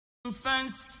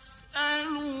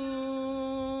فاسألوا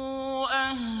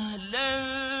أهل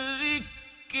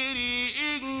الذكر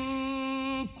إن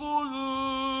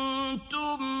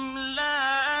كنتم لا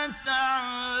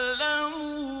تعلمون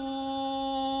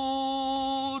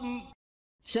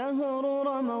شهر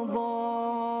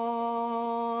رمضان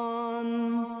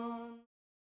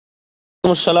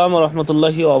السلام ورحمة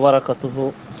الله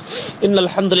وبركاته إن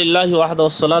الحمد لله وحده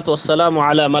والصلاة والسلام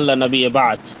على من لا نبي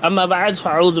بعد أما بعد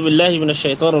فأعوذ بالله من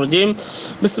الشيطان الرجيم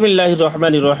بسم الله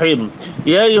الرحمن الرحيم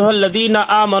يا أيها الذين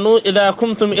آمنوا إذا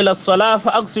قمتم إلى الصلاة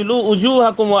فأغسلوا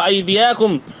وجوهكم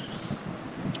وأيديكم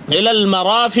إلى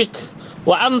المرافق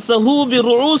وأمسحوا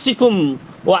برؤوسكم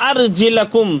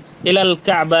وأرجلكم إلى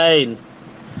الكعبين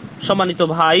সম্মানিত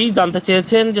ভাই জানতে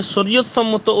চেয়েছেন যে শরীয়ত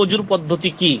সম্মত ওযুর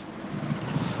পদ্ধতি কি।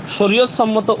 শরীয়ত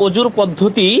সম্মত ওযুর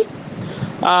পদ্ধতি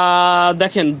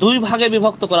দেখেন দুই ভাগে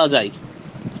বিভক্ত করা যায়।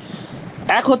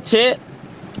 এক হচ্ছে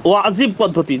ওয়াজিব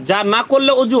পদ্ধতি, যা না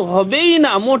করলে ওযু হবেই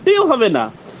না, মোটেও হবে না।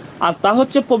 আর তা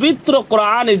হচ্ছে পবিত্র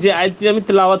কোরআনে যে আয়াতটি আমি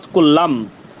তেলাওয়াত করলাম,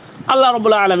 আল্লাহ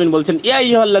রাব্বুল আলামিন বলছেন ইয়া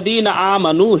আইয়ুহাল্লাযীনা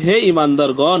আমানু, হে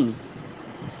ঈমানদারগণ,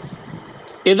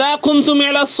 ইযা কুনতুম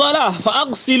ইলাস সালাহ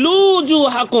ফাগসিলু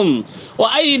ওযুহাকুম ওয়া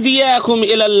আইদিয়াকুম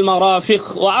ইলাল মারাফিক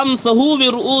ওয়া আমসাহু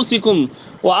বিরুউসিকুম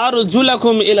ওয়া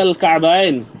আরজুলাকুম ইলাল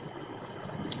কাবাইন।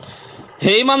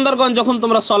 হে ঈমানদারগণ, যখন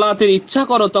তোমরা সালাতের ইচ্ছা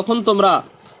করো তখন তোমরা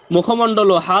মুখমণ্ডল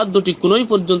ও হাত দুটি কোনই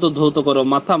পর্যন্ত ধৌত করো,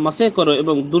 মাথা মাসে করো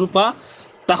এবং দুর্পা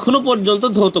টাকনু পর্যন্ত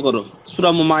ধৌত করো।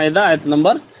 সূরা মায়েদা আয়াত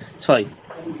নম্বর 6।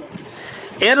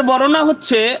 এর বর্ণনা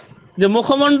হচ্ছে যে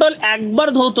মুখমণ্ডল একবার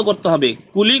ধৌত করতে হবে।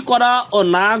 কুলি করা ও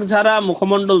নাক ঝাড়া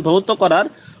মুখমণ্ডল ধৌত করার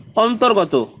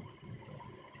অন্তর্গত।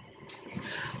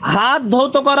 হাত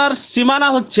ধৌত করার সীমানা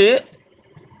হচ্ছে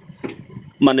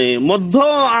মানে মধ্য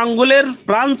আঙ্গুলের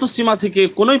প্রান্ত সীমা থেকে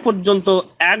কোনই পর্যন্ত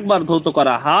একবার ধৌত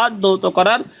করা। হাত ধৌত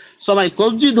করার সময়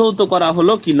কবজি ধৌত করা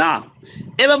হলো কি না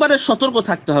এ ব্যাপারে সতর্ক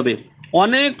থাকতে হবে।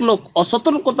 অনেক লোক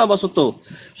অসতর্কতাবশত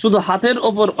শুধু হাতের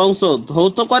ওপর অংশ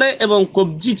ধৌত করে এবং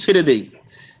কবজি ছেড়ে দেয়,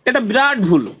 এটা বিরাট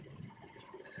ভুল।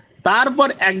 তারপর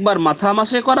একবার মাথা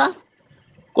মাসে করা,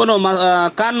 কোনো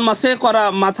কান মাসে করা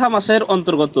মাথা মাসের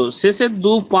অন্তর্গত। শেষে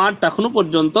দু পা টাকনু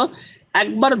পর্যন্ত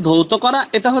একবার ধৌত করা,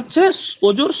 এটা হচ্ছে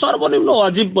ওযুর সর্বনিম্ন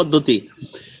ওয়াজিব পদ্ধতি।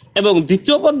 এবং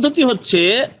দ্বিতীয় পদ্ধতি হচ্ছে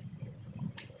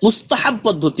মুস্তাহাব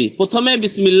পদ্ধতি। প্রথমে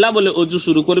বিসমিল্লাহ বলে ওযু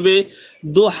শুরু করবে,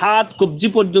 দু হাত কবজি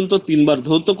পর্যন্ত তিনবার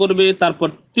ধৌত করবে, তারপর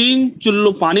 3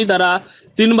 চুল্লু পানি দ্বারা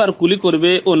 3 বার কুলি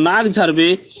করবে ও নাক ঝাড়বে,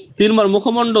 3 বার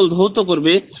মুখমণ্ডল ধৌত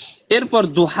করবে। এরপর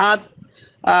দু হাত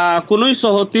কোনই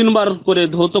সহ 3 বার করে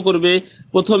ধৌত করবে।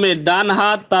 প্রথমে ডান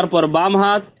হাত, তারপর বাম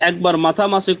হাত, একবার মাথা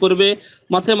মাসে করবে।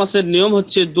 মাথা মাসের নিয়ম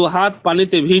হচ্ছে দু হাত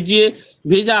পানিতে ভিজিয়ে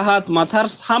ভেজা হাত মাথার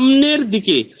সামনের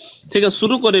দিকে থেকে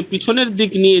শুরু করে পিছনের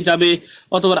দিক নিয়ে যাবে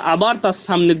অথবা আবার তার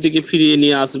সামনের দিকে ফিরিয়ে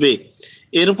নিয়ে আসবে।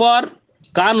 এরপর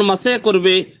কান মাসে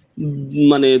করবে,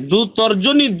 মানে দু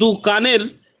তর্জনী দু কানের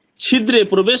ছিদ্রে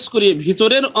প্রবেশ করিয়ে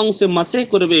ভিতরের অংশে মাসে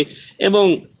করবে এবং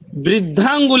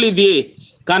বৃদ্ধাঙ্গুলি দিয়ে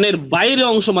কানের বাইরে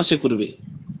অংশ মাসে করবে।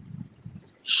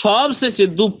 সব শেষে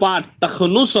দু পা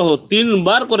টাকনু সহ 3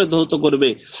 বার করে ধৌত করবে,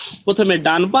 প্রথমে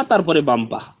ডান পা তারপরে বাম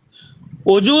পা।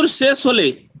 ওযুর শেষ হলে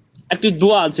একটি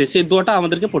দোয়া আছে, সেই দোয়াটা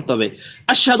আমাদেরকে পড়তে হবে।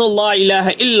 আশহাদু আল্লা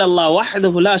ইলাহা ইল্লাল্লাহ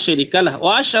ওয়াহদাহু লা শারীকা লাহু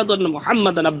ওয়া আশহাদু আন্না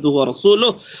মুহাম্মাদান আবদুহু ওয়া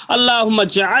রাসূলুহু আল্লাহুম্মা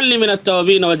জাআলনি মিনাত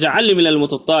তাওয়াবিন ওয়া জাআলনি মিনাল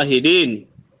মুতাতাহিরিন।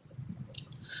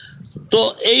 তো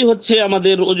এই হচ্ছে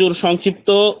আমাদের ওযুর সংক্ষিপ্ত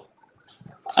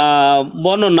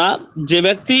বর্ণনা। যে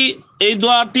ব্যক্তি এই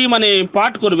দোয়াটি মানে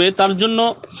পাঠ করবে তার জন্য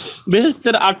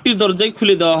বেহেশতের 8টি দরজাই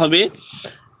খুলে দেওয়া হবে।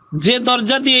 যে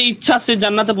দরজা দিয়ে ইচ্ছা সে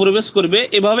জান্নাতে প্রবেশ করবে।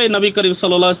 এভাবে নবী করিম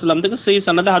সাল্লাল্লাহু আলাইহি ওয়াসাল্লাম থেকে সেই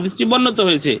সনদে হাদিসটি বর্ণিত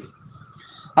হয়েছে।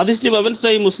 হাদিসটি পাবেন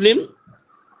সহিহ মুসলিম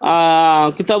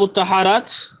কিতাবুত তাহারাত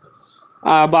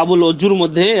বাবুল ওযুর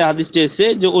মধ্যে হাদিসটি এসেছে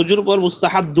যে ওযুর পর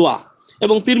মুস্তাহাব দোয়া,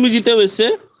 এবং তিরমিজিতেও এসেছে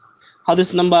হাদিস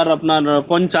নাম্বার আপনার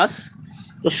 50।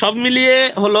 তো সব মিলিয়ে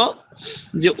হলো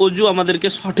যে ওযু আমাদেরকে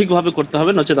সঠিকভাবে করতে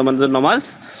হবে, নচেত আমাদের নামাজ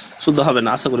শুদ্ধ হবে না।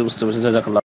 আশা করি বুঝতে পেরেছেন।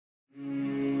 জাযাকাল্লাহ।